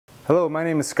Hello, my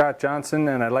name is Scott Johnson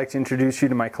and I'd like to introduce you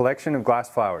to my collection of glass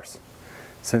flowers.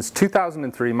 Since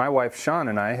 2003, my wife Shawn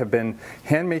and I have been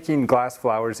hand making glass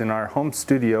flowers in our home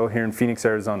studio here in Phoenix,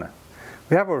 Arizona.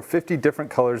 We have over 50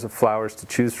 different colors of flowers to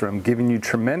choose from, giving you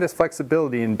tremendous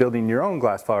flexibility in building your own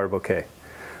glass flower bouquet.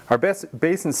 Our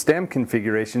base and stem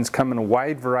configurations come in a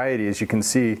wide variety, as you can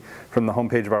see from the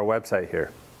homepage of our website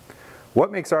here. What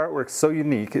makes our artwork so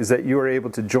unique is that you are able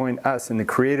to join us in the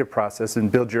creative process and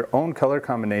build your own color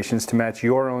combinations to match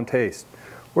your own taste.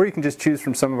 Or you can just choose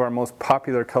from some of our most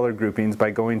popular color groupings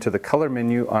by going to the color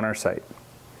menu on our site.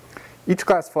 Each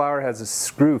glass flower has a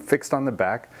screw fixed on the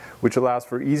back, which allows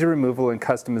for easy removal and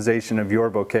customization of your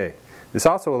bouquet. This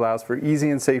also allows for easy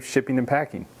and safe shipping and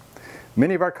packing.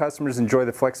 Many of our customers enjoy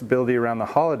the flexibility around the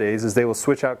holidays as they will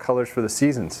switch out colors for the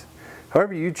seasons.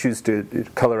 However you choose to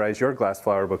colorize your glass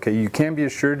flower bouquet, you can be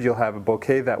assured you'll have a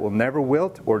bouquet that will never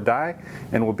wilt or die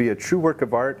and will be a true work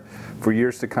of art for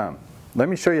years to come. Let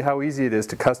me show you how easy it is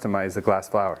to customize the glass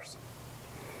flowers.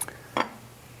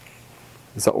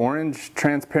 It's an orange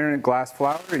transparent glass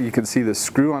flower. You can see the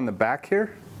screw on the back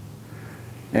here.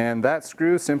 And that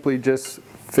screw simply just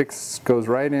goes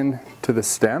right into the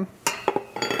stem,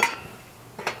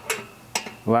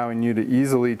 allowing you to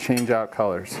easily change out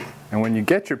colors. And when you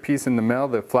get your piece in the mail,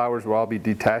 the flowers will all be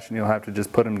detached and you'll have to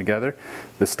just put them together.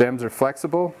 The stems are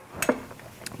flexible.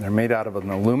 They're made out of an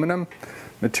aluminum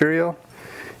material.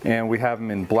 And we have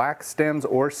them in black stems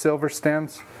or silver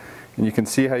stems. And you can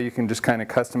see how you can just kind of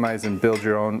customize and build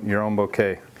your own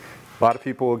bouquet. A lot of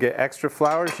people will get extra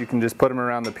flowers. You can just put them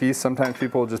around the piece. Sometimes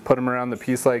people will just put them around the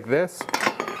piece like this.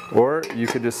 Or you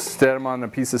could just set them on a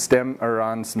piece of stem or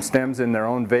on some stems in their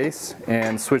own vase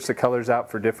and switch the colors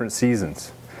out for different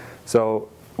seasons. So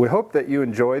we hope that you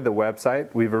enjoyed the website.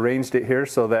 We've arranged it here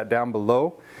so that down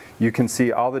below you can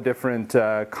see all the different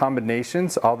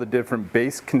combinations, all the different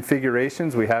base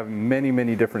configurations. We have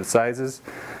many different sizes.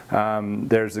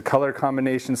 There's a color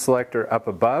combination selector up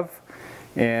above,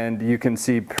 and you can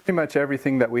see pretty much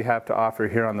everything that we have to offer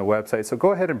here on the website. So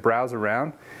go ahead and browse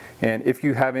around, and if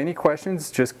you have any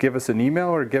questions, just give us an email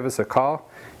or give us a call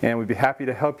and we'd be happy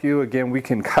to help you. Again, we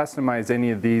can customize any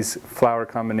of these flower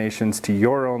combinations to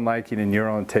your own liking and your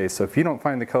own taste. So if you don't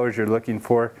find the colors you're looking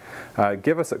for,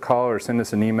 give us a call or send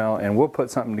us an email and we'll put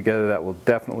something together that will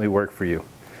definitely work for you.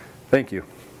 Thank you.